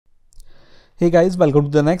Hey guys, welcome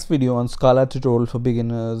to the next video on Scala tutorial for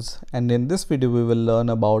beginners, and in this video we will learn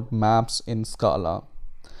about maps in Scala.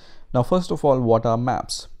 Now first of all, what are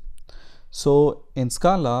maps? So in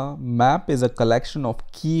Scala, map is a collection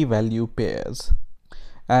of key value pairs,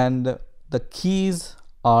 and the keys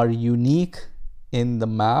are unique in the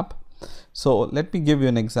map. So let me give you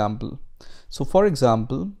an example. So for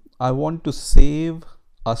example, I want to save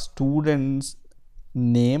a student's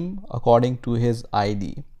name according to his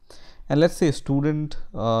ID. And let's say student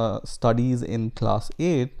studies in class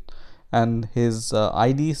 8 and his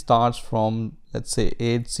ID starts from, let's say,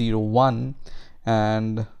 801,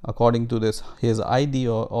 and according to his ID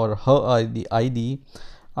or her ID,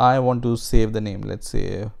 I want to save the name. Let's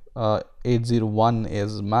say 801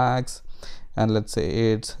 is Max, and let's say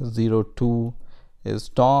 802 is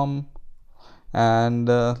Tom, and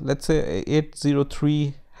let's say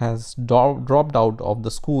 803 has dropped out of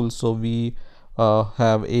the school, so we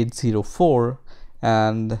have 804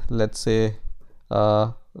 and let's say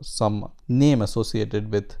some name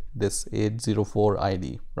associated with this 804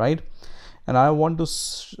 ID, right? And I want to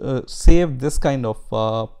save this kind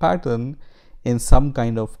of pattern in some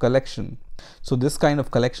kind of collection. So this kind of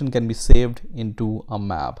collection can be saved into a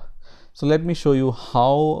map. So let me show you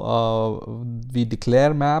how we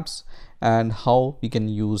declare maps and how we can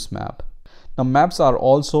use map. Now maps are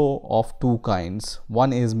also of two kinds.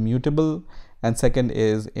 One is mutable and second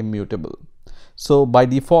is immutable. So by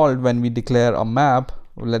default, when we declare a map,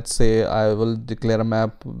 let's say I will declare a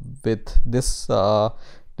map with this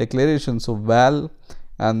declaration, so val,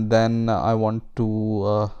 and then I want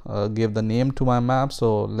to give the name to my map.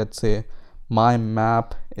 So let's say my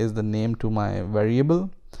map is the name to my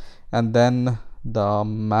variable, and then the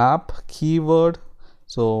map keyword,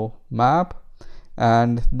 so map,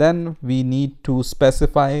 and then we need to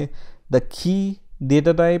specify the key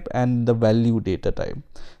data type and the value data type.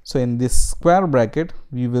 So in this square bracket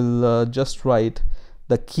we will just write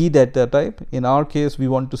the key data type. In our case, we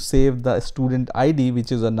want to save the student ID,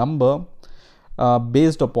 which is a number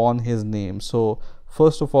based upon his name. So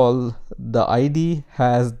first of all, the ID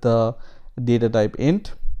has the data type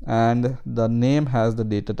int and the name has the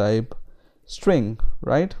data type string,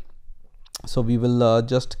 right? So we will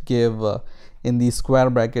just give in the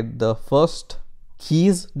square bracket the first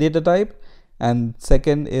keys data type, and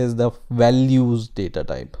second is the values data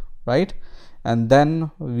type, right? And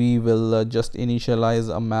then we will just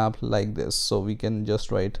initialize a map like this. So we can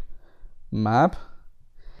just write map,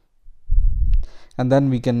 and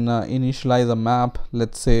then we can initialize a map.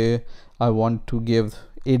 Let's say I want to give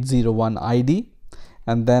 801 ID,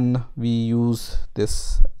 and then we use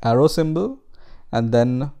this arrow symbol, and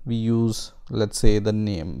then we use, let's say, the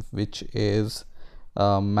name, which is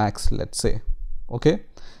Max, let's say. Okay,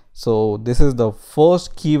 so this is the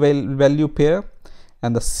first key value pair,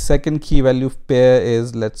 and the second key value pair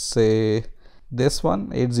is, let's say, this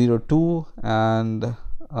one, 802 and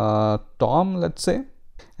Tom, let's say.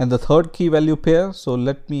 And the third key value pair, so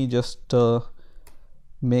let me just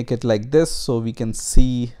make it like this so we can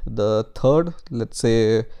see the third, let's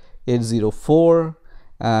say 804,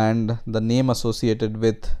 and the name associated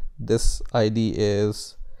with this ID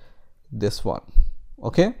is this one.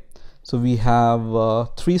 Okay, so we have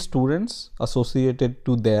 3 students associated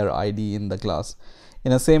to their ID in the class.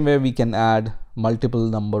 In the same way, we can add multiple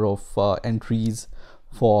number of entries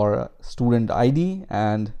for student ID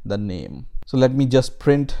and the name. So let me just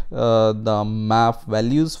print the map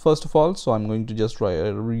values first of all. So I'm going to just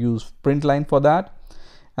use print line for that,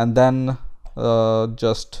 and then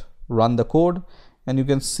just run the code, and you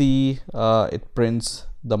can see it prints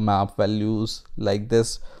the map values like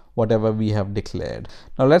this, whatever we have declared.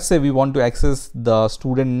 Now let's say we want to access the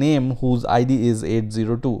student name whose ID is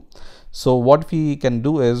 802. So what we can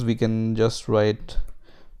do is we can just write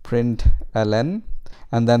print ln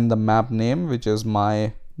and then the map name, which is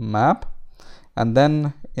my map, and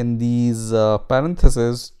then in these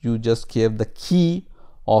parentheses you just give the key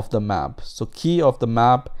of the map. So key of the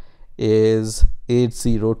map is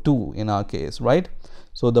 802 in our case, right?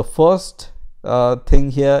 So the first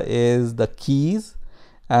thing here is the keys,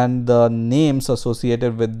 and the names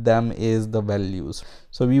associated with them is the values.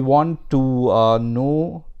 So we want to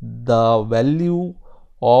know the value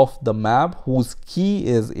of the map whose key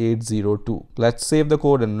is 802. Let's save the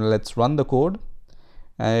code and let's run the code,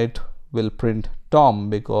 and it will print Tom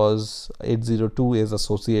because 802 is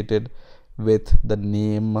associated with the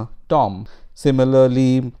name Tom.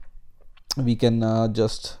 Similarly, we can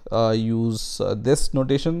just use this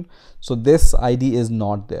notation. So this ID is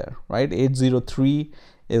not there, right? 803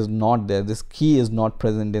 is not there. This key is not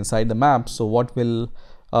present inside the map. So what will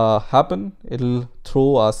happen? It'll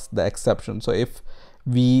throw us the exception. So if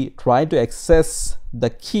we try to access the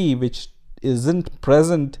key which isn't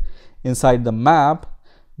present inside the map,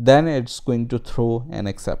 then it's going to throw an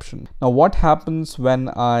exception. Now what happens when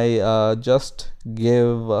I just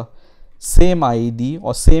give same ID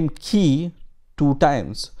or same key 2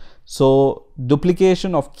 times? So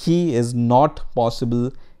duplication of key is not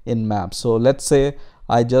possible in maps. So let's say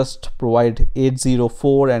I just provide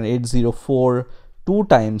 804 and 804 2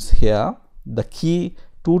 times here, the key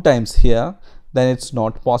 2 times here, then it's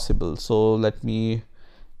not possible. So let me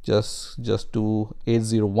just do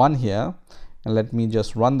 801 here, and let me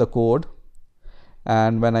just run the code.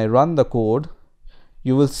 And when I run the code,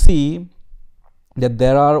 you will see that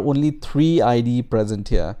there are only 3 ID present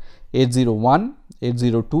here: 801,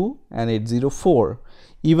 802 and 804,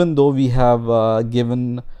 even though we have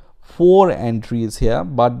given 4 entries here.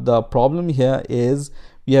 But the problem here is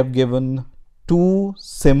we have given 2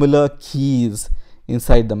 similar keys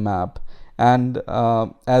inside the map, and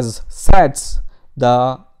as sets,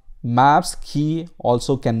 the maps key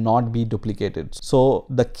also cannot be duplicated. So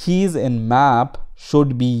the keys in map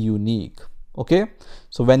should be unique. Okay,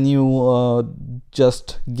 so when you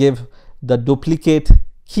just give the duplicate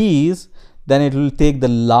keys, then it will take the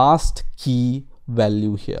last key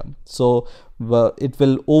value here. So it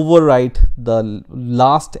will overwrite the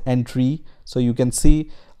last entry. So you can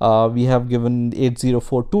see we have given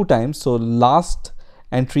 804 2 times, so last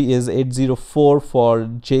entry is 804 for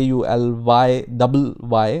JULY,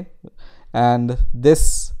 and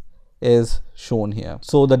this is shown here.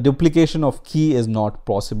 So the duplication of key is not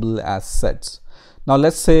possible as sets. Now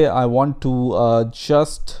let's say I want to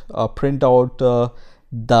just print out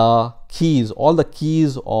the keys, all the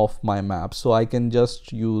keys of my map. So I can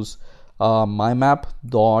just use my map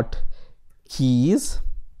dot keys,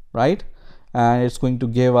 right? And it's going to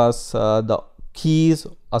give us the keys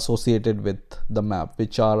associated with the map,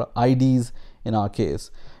 which are IDs in our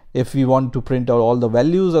case. If we want to print out all the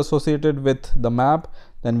values associated with the map,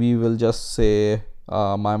 then we will just say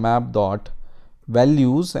my map dot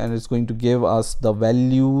values, and it's going to give us the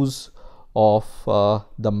values of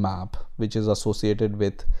the map which is associated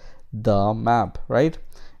with the map, right?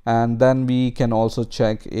 And then we can also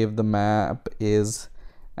check if the map is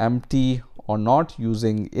empty or not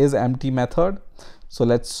using isEmpty method. So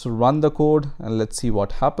let's run the code and let's see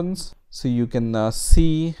what happens. So you can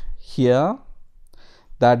see here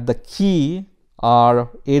that the key are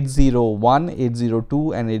 801,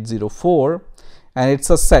 802 and 804, and it's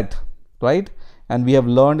a set, right? And we have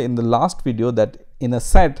learned in the last video that in a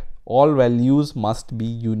set all values must be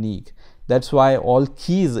unique. That's why all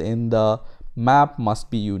keys in the map must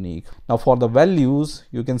be unique. Now for the values,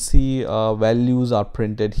 you can see values are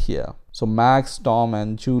printed here. So Max, Tom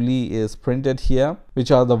and Julie is printed here,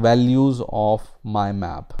 which are the values of my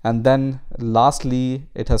map. And then lastly,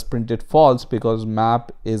 it has printed false because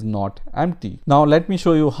map is not empty. Now let me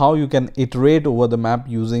show you how you can iterate over the map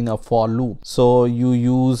using a for loop. So you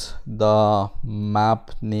use the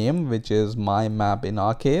map name, which is my map in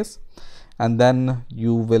our case, and then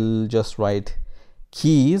you will just write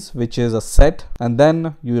keys, which is a set, and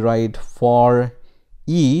then you write for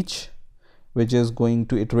each, which is going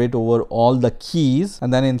to iterate over all the keys,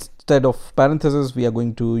 and then instead of parentheses we are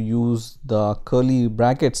going to use the curly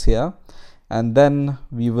brackets here, and then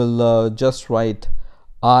we will just write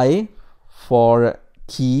I for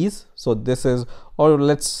keys. So this is, or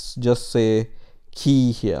let's just say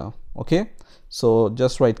key here. Okay, so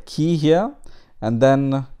just write key here, and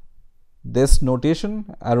then this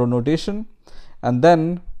notation, arrow notation, and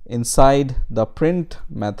then inside the print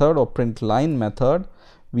method or print line method,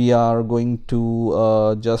 we are going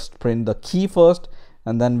to just print the key first,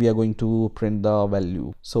 and then we are going to print the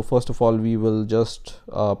value. So first of all, we will just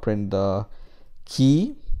print the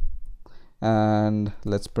key, and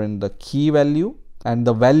let's print the key value, and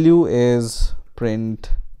the value is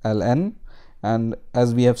print ln. And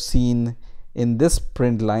as we have seen in this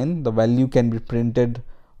print line, the value can be printed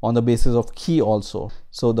on the basis of key also.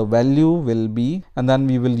 So the value will be, and then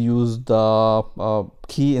we will use the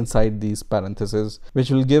key inside these parentheses, which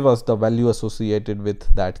will give us the value associated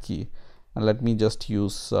with that key. And let me just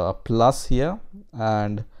use plus here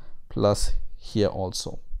and plus here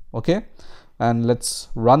also. Okay, and let's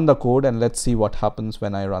run the code and let's see what happens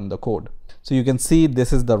when I run the code. So you can see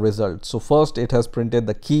this is the result. So first it has printed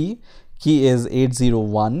the key is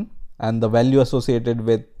 801, and the value associated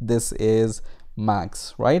with this is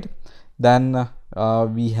Max, right? Then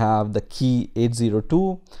we have the key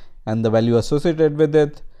 802 and the value associated with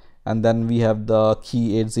it, and then we have the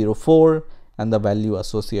key 804 and the value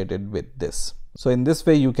associated with this. So in this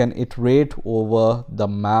way you can iterate over the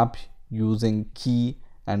map using key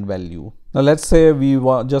and value. Now let's say we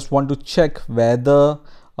just want to check whether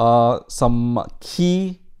some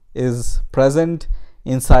key is present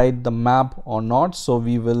inside the map or not. So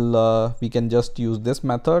we can just use this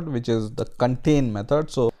method, which is the contain method.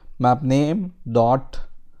 So map name dot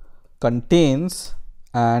contains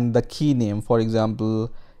and the key name, for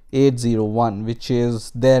example 801, which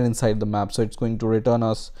is there inside the map, so it's going to return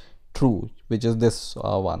us true, which is this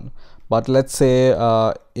one. But let's say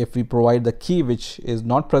if we provide the key which is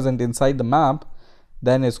not present inside the map,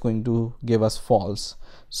 then it's going to give us false.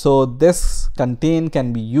 So this contain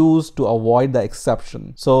can be used to avoid the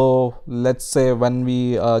exception. So let's say when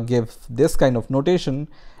we give this kind of notation,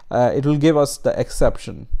 it will give us the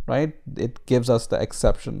exception, right? It gives us the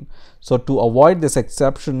exception. So to avoid this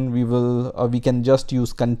exception, we can just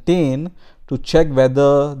use contain to check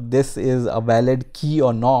whether this is a valid key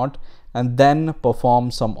or not, and then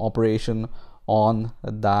perform some operation on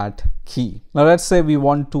that key. Now let's say we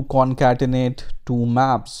want to concatenate two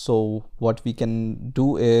maps. So what we can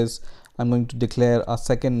do is I'm going to declare a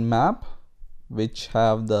second map which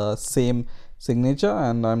have the same signature,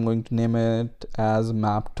 and I'm going to name it as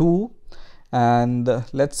map2. And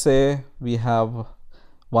let's say we have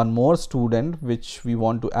one more student which we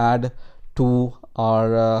want to add to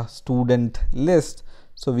our student list.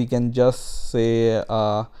 So we can just say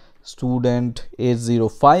student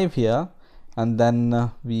 805 here, and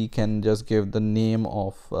then we can just give the name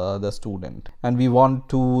of the student, and we want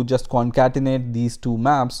to just concatenate these two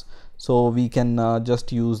maps. So we can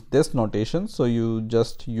just use this notation. So you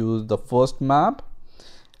just use the first map,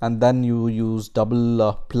 and then you use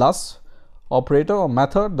double plus operator or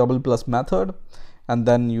method, double plus method, and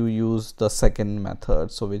then you use the second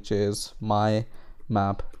method, so which is my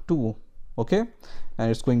map2. Okay, and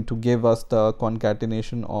it's going to give us the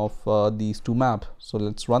concatenation of these two maps. So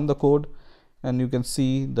let's run the code, and you can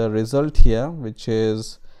see the result here, which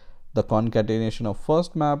is the concatenation of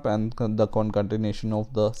first map and the concatenation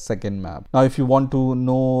of the second map. Now if you want to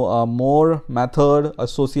know more method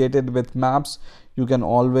associated with maps, you can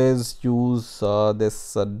always use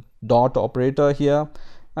this dot operator here,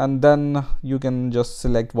 and then you can just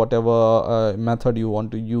select whatever method you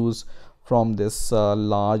want to use from this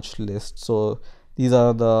large list. So these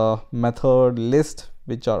are the method list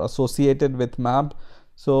which are associated with map,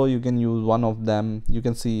 so you can use one of them. You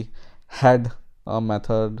can see head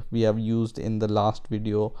method we have used in the last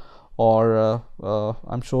video, or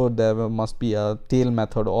I'm sure there must be a tail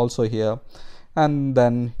method also here, and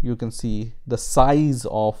then you can see the size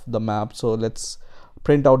of the map. So let's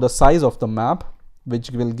print out the size of the map,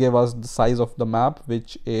 which will give us the size of the map,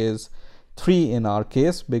 which is 3 in our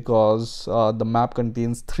case, because the map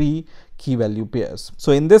contains 3 key value pairs.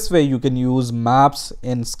 So in this way you can use maps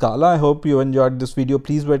in Scala. I hope you enjoyed this video.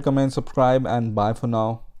 Please rate, comment, subscribe, and bye for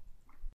now.